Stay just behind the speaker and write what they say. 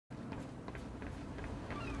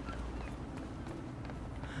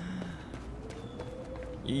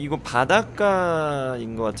이거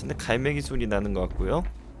바닷가인 것 같은데 갈매기 소리 나는 것 같고요.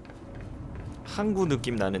 항구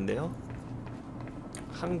느낌 나는데요.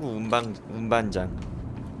 항구 운반장.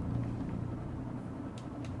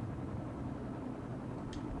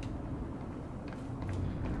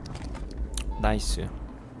 나이스.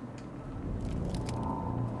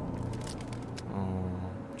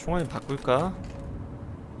 총알이 바꿀까?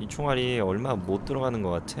 이 총알이 얼마 못 들어가는 것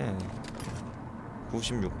같아.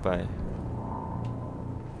 96발.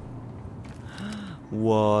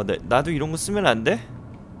 우와, 나도 이런 거 쓰면 안 돼?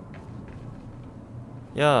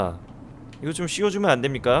 야, 이거 좀 씌워주면 안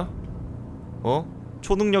됩니까?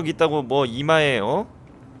 초능력 있다고 뭐 이마에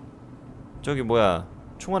저기 뭐야,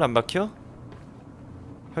 총알 안 박혀?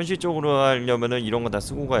 현실적으로 하려면은 이런 거 다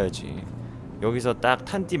쓰고 가야지. 여기서 딱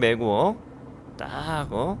탄띠 매고 딱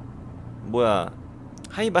뭐야,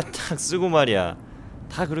 하이바 딱 쓰고 말이야.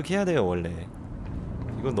 다 그렇게 해야 돼요 원래.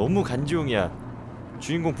 이거 너무 간지용이야.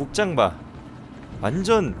 주인공 복장 봐.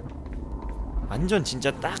 완전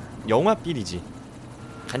진짜 딱 영화 필이지.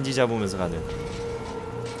 간지 잡으면서 가는.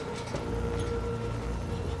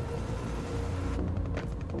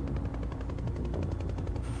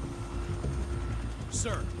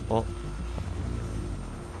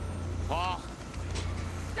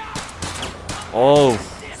 어우,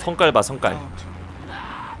 성깔 봐, 성깔.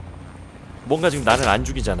 뭔가 지금 나를 안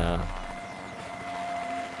죽이잖아.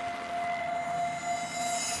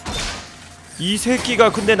 이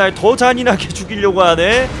새끼가 근데 날 더 잔인하게 죽이려고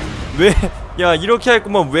하네? 왜? 야, 이렇게 할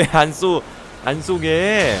거면 왜 안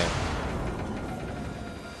쏘게?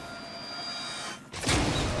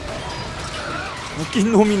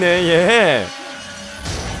 웃긴 놈이네, 얘.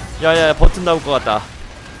 야야, 버튼 나올 것 같다.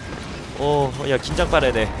 야, 긴장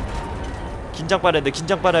빨아야 돼.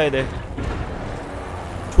 긴장 빨아야 돼.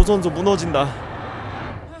 조선소 무너진다.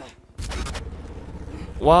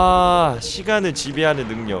 와, 시간을 지배하는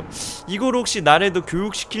능력. 이걸 혹시 나래도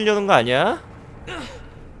교육시키려는 거 아니야?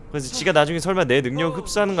 그래서 지가 나중에 설마 내 능력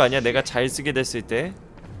흡수하는 거 아니야? 내가 잘 쓰게 됐을 때.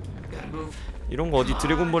 이런 거 어디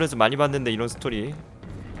드래곤볼에서 많이 봤는데, 이런 스토리.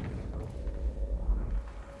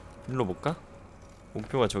 눌러볼까?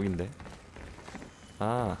 목표가 저긴데.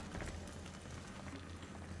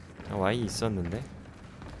 Y 있었는데.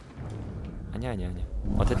 아니야.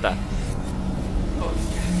 됐다.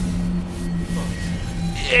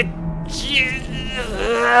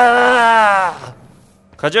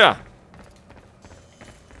 가자.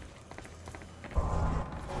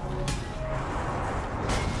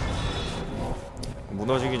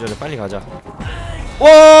 무너지기 전에 빨리 가자.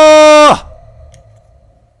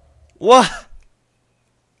 와!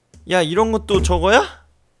 야, 이런 것도 저거야?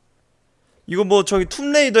 이거 뭐 저기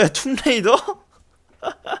툼레이더야, 툼레이더?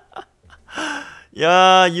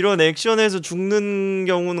 야, 이런 액션에서 죽는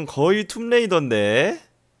경우는 거의 툼레이더인데?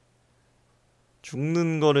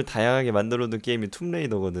 죽는 거를 다양하게 만들어놓은 게임이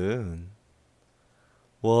툼레이더거든.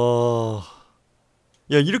 와,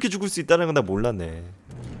 야, 이렇게 죽을 수 있다는 건 나 몰랐네.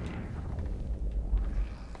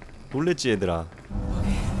 놀랬지 얘들아.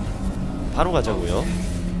 바로 가자고요.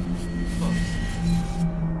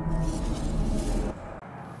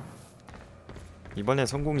 이번엔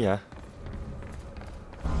성공이야.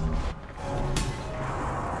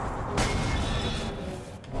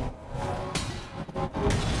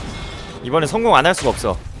 이번에 성공 안 할 수가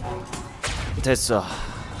없어. 됐어.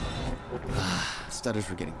 Stutters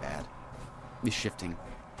were getting bad. Be shifting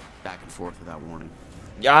back and forth without warning.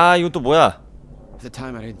 야, 이건 또 뭐야? At the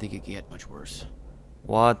time, I didn't think it could get much worse.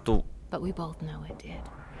 와, 또 But we both know it did.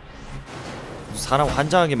 사람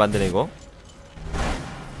환장하게 만드네 이거.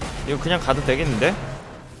 이거 그냥 가도 되겠는데?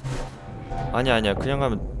 아니야, 그냥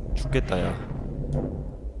가면 죽겠다. 야,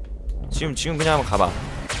 지금 그냥 한번 가봐.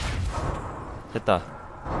 됐다.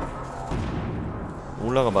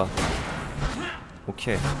 올라가봐.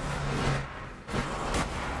 오케이.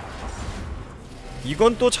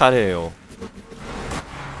 이건 또 잘해요.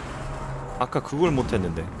 아까 그걸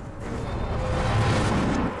못했는데.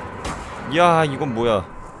 야, 이건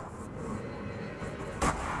뭐야?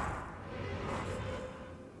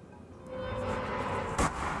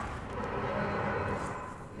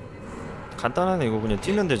 간단하네. 이거 그냥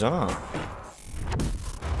뛰면 되잖아.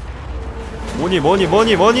 뭐니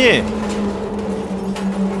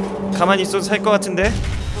가만히 있어도 살 것 같은데?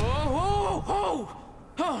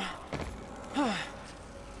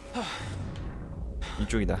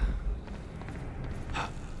 이쪽이다.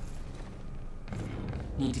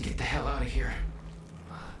 Need to get the hell out of here.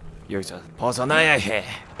 여기서 벗어나야 해.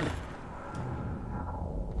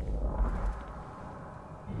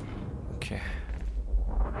 오케이.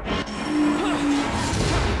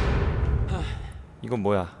 이건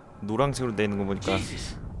뭐야? 노란색으로 돼 있는 거 보니까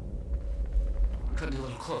Cutting a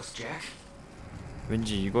little close, Jack.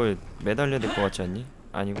 왠지 이거에 매달려야 될 것 같지 않니?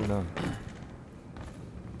 아니구나.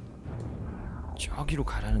 저기로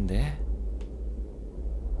가라는데?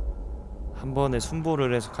 한 번에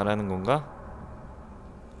순보를 해서 가라는 건가?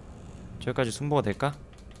 저기까지 순보가 될까?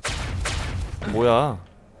 뭐야?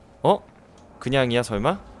 어? 그냥이야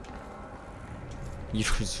설마? 이럴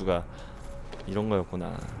수가. 이런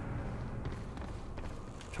거였구나.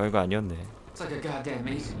 별거 아니었네. It's like a goddamn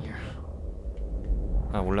maze in here.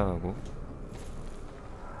 아, 올라가고.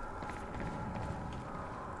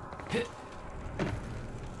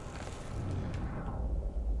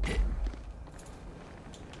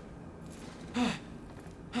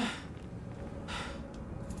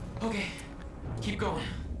 Okay, keep going.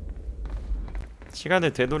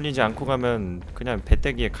 시간을 되돌리지 않고 가면 그냥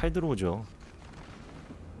배때기에 칼 들어오죠.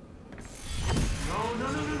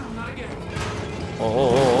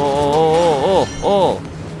 어어어어어어어어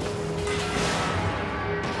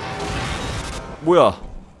뭐야?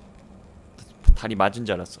 다리 맞은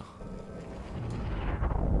줄 알았어.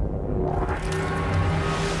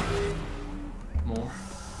 More?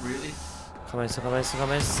 Really? 가만 있어, 가만 있어,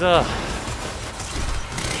 가만 있어.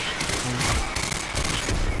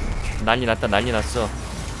 난리 났다, 난리 났어.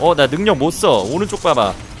 나 능력 못 써. 오른쪽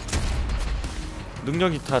봐봐.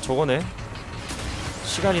 능력이 다 저거네.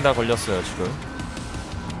 시간이 다 걸렸어요 지금.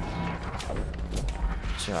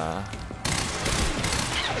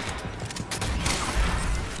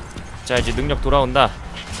 자 이제 능력 돌아온다.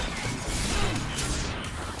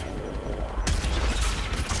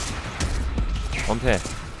 원패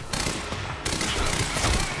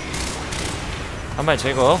한 마리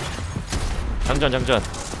제거. 장전 장전.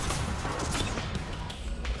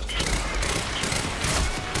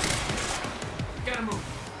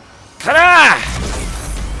 가라!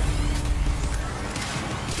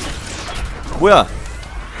 뭐야?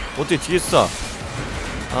 어떻게 뒤에 쏴?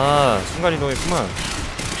 아, 순간이동했구만.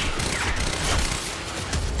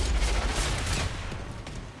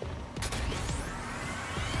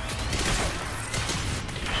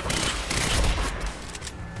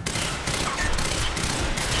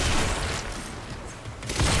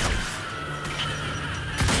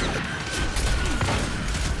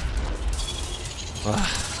 와.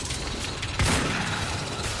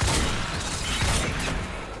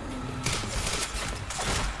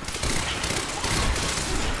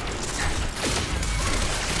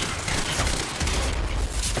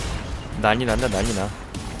 난리 난다, 난리 나.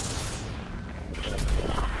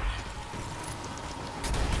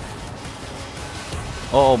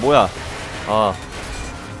 뭐야.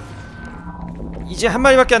 이제 한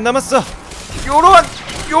마리밖에 안 남았어.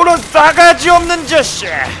 요런 싸가지 없는 자식.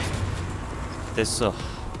 됐어.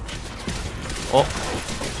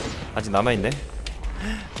 아직 남아있네.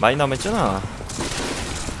 많이 남아있잖아.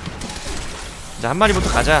 이제 한 마리부터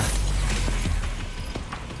가자.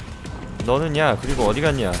 너는 야, 그리고 어디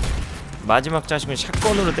갔냐? 마지막 자식은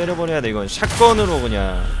샷건으로 때려버려야 돼. 이건 샷건으로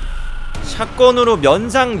그냥 샷건으로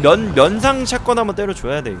면상 샷건 한번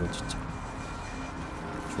때려줘야 돼. 이거 진짜.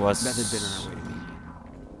 좋았어.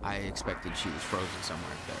 I expected she was frozen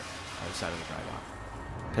somewhere there, outside of the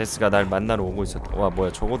drive-off. 베스가 날 만나러 오고 있었다. 와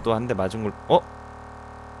뭐야 저것도 한 대 맞은 걸.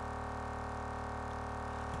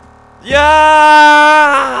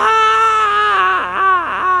 야!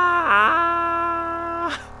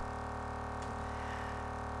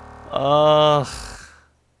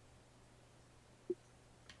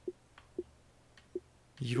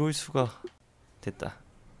 이럴 수가. 됐다.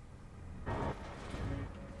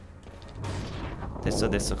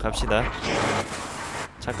 됐어 갑시다.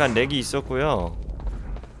 잠깐 렉이 있었고요.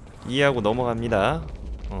 이해하고 넘어갑니다.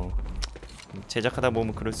 제작하다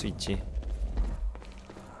보면 그럴 수 있지.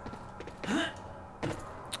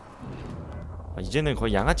 이제는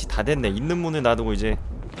거의 양아치 다 됐네. 있는 문을 놔두고 이제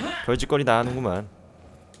별짓거리 다 하는구만.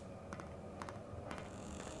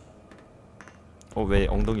 왜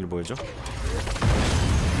엉덩이를 보여줘?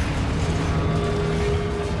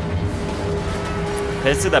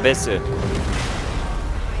 베스다 베스.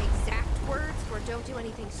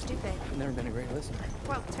 I've never been a great listener.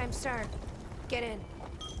 Well, time start. Get in.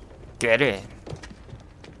 Get in.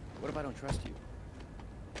 What if I don't trust you?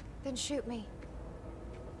 Then shoot me.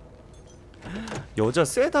 여자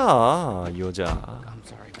세다. 이 여자. I'm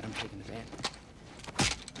sorry, but I'm taking advantage.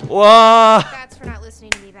 와. That's for not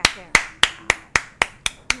listening to me back there.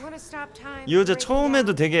 You want to stop time? 이 여자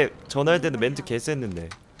처음에도 되게 전화할 때도 멘트 개셌는데.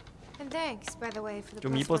 And thanks, by the way, for the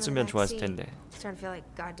좀 이뻤으면 좋았을 텐데. Starting to feel like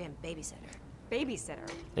goddamn babysitter. Babysitter?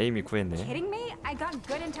 에임이 구했네. Kidding me? I got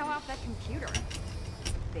good intel off that computer.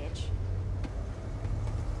 Bitch.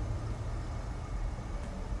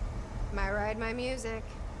 My ride, my music.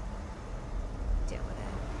 Dilf.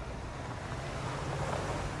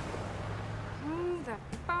 Who the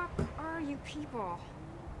fuck are you people?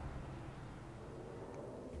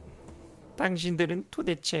 당신들은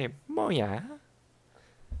도대체 뭐야?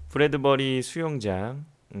 브래드버리 수영장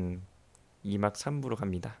 2막 3부로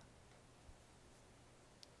갑니다.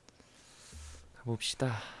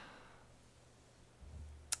 가봅시다.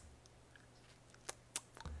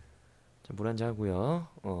 자, 물 한잔 하고요.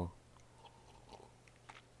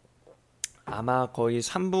 아마 거의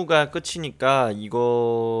 3부가 끝이니까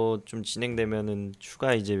이거 좀 진행되면은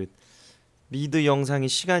추가 이제 미드 영상의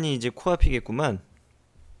시간이 이제 코앞이겠구만.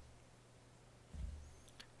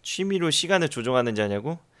 취미로 시간을 조종하는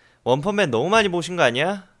자냐고? 원펀맨 너무 많이 보신 거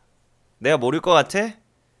아니야? 내가 모를 것 같아?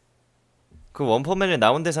 그 원펀맨에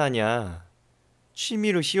나온 대사 아니야.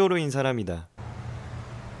 취미로 히어로인 사람이다.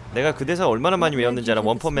 내가 그 대사 얼마나 많이 외웠는지 알아.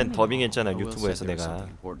 원펀맨 더빙했잖아 유튜브에서. 내가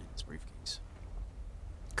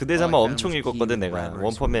그 대사만 엄청 읽었거든 내가.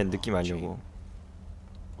 원펀맨 느낌 알려고.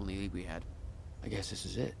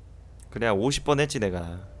 그래야 50번 했지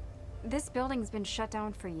내가. This building's been shut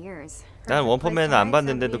down for years. 난 원펀맨은 안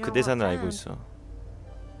봤는데도 그 대사는 알고 있어.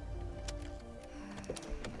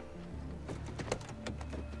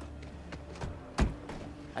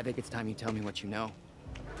 I think it's time you tell me what you know.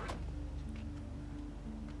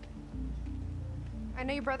 I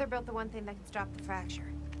know your brother built the one thing that can stop the fracture.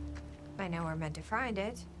 I know we're meant to find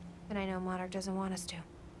it, and I know Monarch doesn't want us to.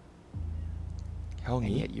 And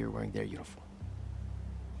형이? yet you're wearing their uniform.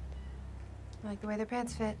 I like the way their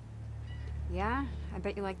pants fit. Yeah, I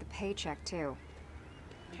bet you like the paycheck too.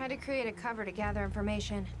 Tried to create a cover to gather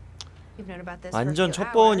information. You've known about this 완전 for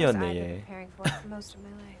a few hours. 첩보원이었네, I've 얘. been preparing for it for most of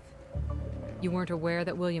my life. You weren't aware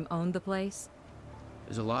that William owned the place?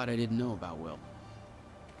 There's a lot I didn't know about Will.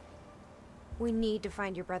 We need to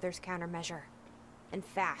find your brother's countermeasure, and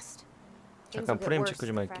fast. 잠깐 프레임 체크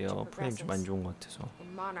좀 할게요. 프레임 좀 안 좋은 것 같아서.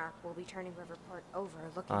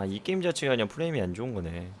 아, 이 게임 자체가 그냥 프레임이 안 좋은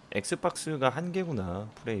거네. 엑스박스가 한 개구나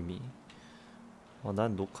프레임이.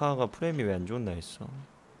 난 녹화가 프레임이 왜 안 좋나 했어.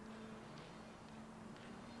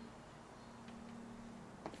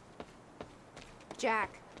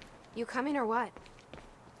 Jack, you coming or what?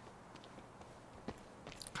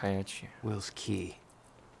 가야지. Will's key.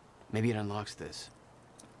 Maybe it unlocks this.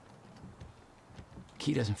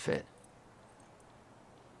 Key doesn't fit.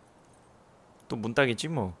 또 문따겠지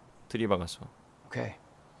뭐. 들이박아서. Okay.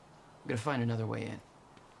 I'm gonna find another way in.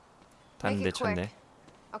 다른 데 찾네.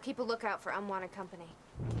 I'll keep a lookout for unwanted company.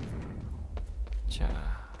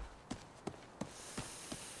 자,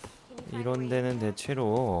 이런 데는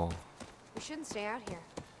대체로 We shouldn't stay out here.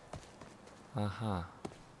 아하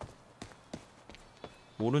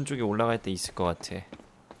오른쪽에 올라갈 때 있을 것 같아.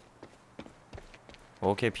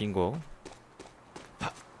 오케이 빙고.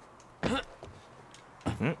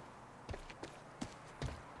 응?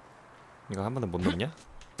 이거 한 번도 못 넣냐?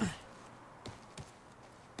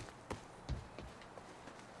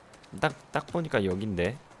 딱 보니까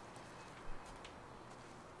여긴데.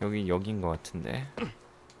 여긴 것 같은데.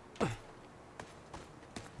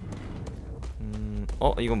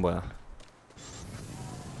 이건 뭐야?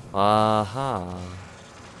 아하.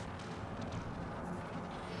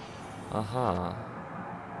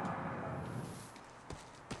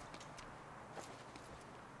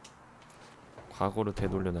 과거로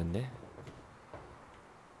되돌려놨네.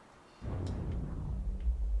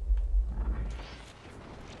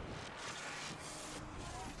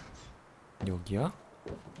 여기야?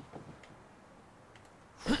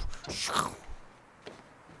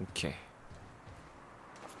 오케이.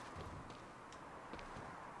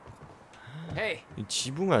 Hey, 이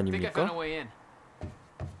지붕 I think I 아닙니까? found a way in.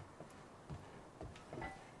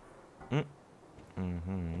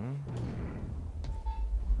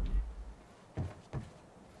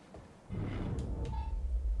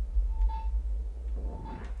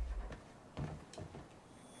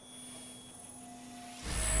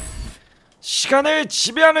 시간을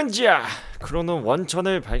지배하는 자! 크로노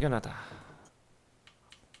원천을 발견하다.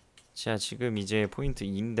 자, 지금 이제 포인트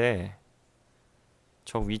 2인데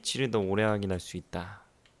적 위치를 더 오래 확인할 수 있다.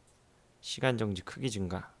 시간 정지 크기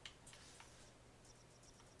증가.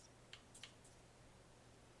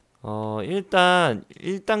 일단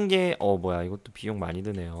 1단계 뭐야, 이것도 비용 많이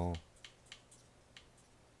드네요.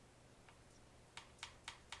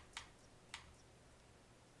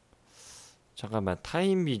 잠깐만,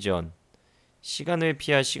 타임 비전. 시간을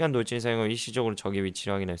피할 시간 돌진을 사용하고 일시적으로 적의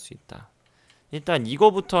위치를 확인할 수 있다. 일단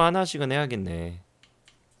이거부터 하나씩은 해야겠네.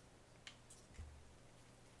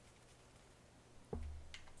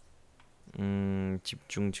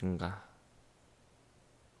 집중 증가.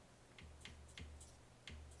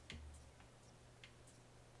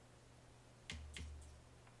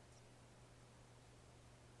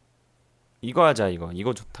 이거 하자.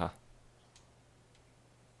 이거 좋다.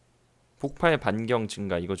 폭발 반경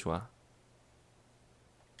증가. 이거 좋아.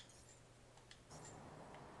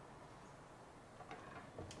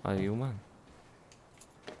 아 이거만.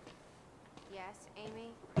 Yes,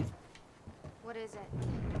 Amy? What is it?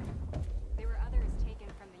 There were others taken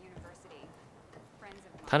from the university. Friends of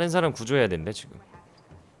mine. 다른 사람 구조해야 된대 지금. What happened to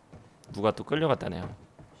them? 누가 또 끌려갔다네요. Should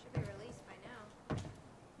be released by now.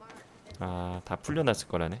 Mark, 아, 다 풀려났을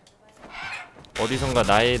거라네. 어디선가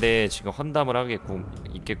나에 대해 지금 헌담을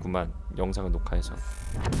있겠구만. 영상을 녹화해서.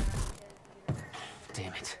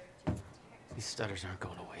 Damn it. These stutters aren't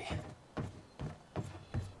going away.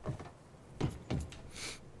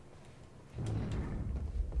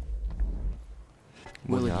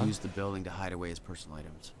 Will 뭐냐? had used the building to hide away his personal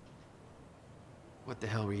items. What the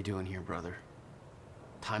hell were you doing here, brother?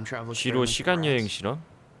 Time travel 쥐로 experiments, 시간여행 perhaps? 실험?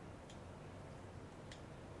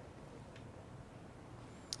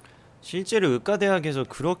 실제로 의과대학에서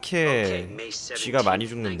그렇게 쥐가 많이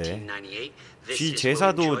죽는데 쥐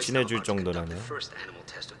제사도 지내줄 정도라네.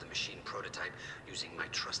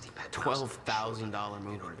 $12,000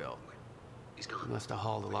 moving bill. You must have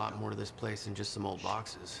hauled a lot more to this place than just some old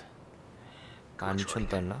boxes.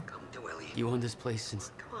 12,000달러? You owned this place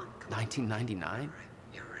since 1999?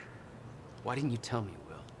 Why didn't you tell me,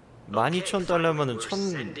 Will? 12,000달러면은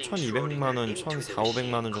 1,200만원,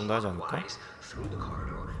 1,400~500만원 정도 하지 않을까?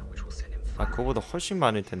 아, 그거보다 훨씬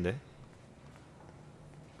많을 텐데.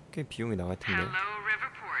 꽤 비용이 나갈 텐데. Hello,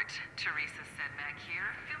 Riverport. Teresa Sedmak here,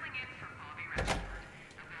 filling in for Bobby Redford.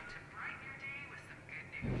 About to brighten your day with some good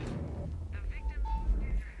news. The victim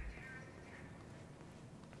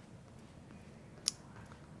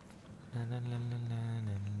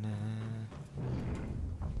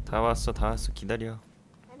다 왔어. 기다려.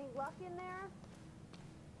 any luck in there?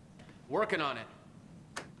 Working on it.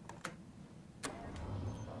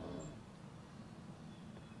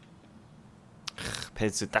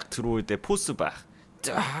 베스 딱 들어올 때 포스 봐.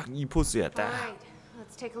 딱 이 포스야 딱. Alright,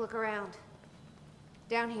 let's take a look around.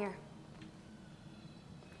 Down here.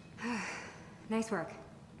 Nice work.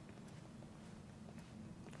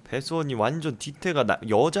 베스 언니 완전 뒤태가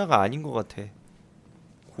여자가 아닌 것 같아.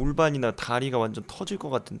 골반이나 다리가 완전 터질 것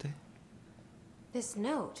같은데. This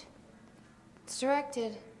note. It's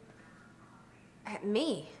directed at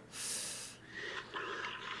me.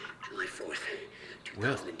 July 4th,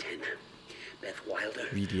 Will. 2010. Beth Wilder.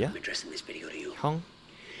 윌이야? I'm addressing this video to you. 형?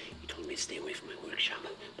 You told me to stay away from my workshop,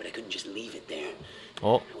 but I couldn't just leave it there.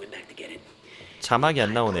 어? I went back to get it. 자막이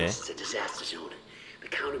안 나오네. It's a disaster zone. The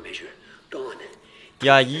countermeasure gone.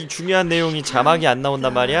 야, 이 중요한 내용이 자막이 안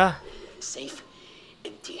나온단 말이야? Safe,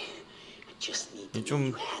 empty. I just need to 이 know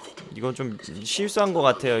좀 you have it. 이건 좀 실수한 것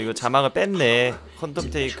같아요. 이거 자막을 뺐네.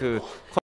 퀀텀 테이크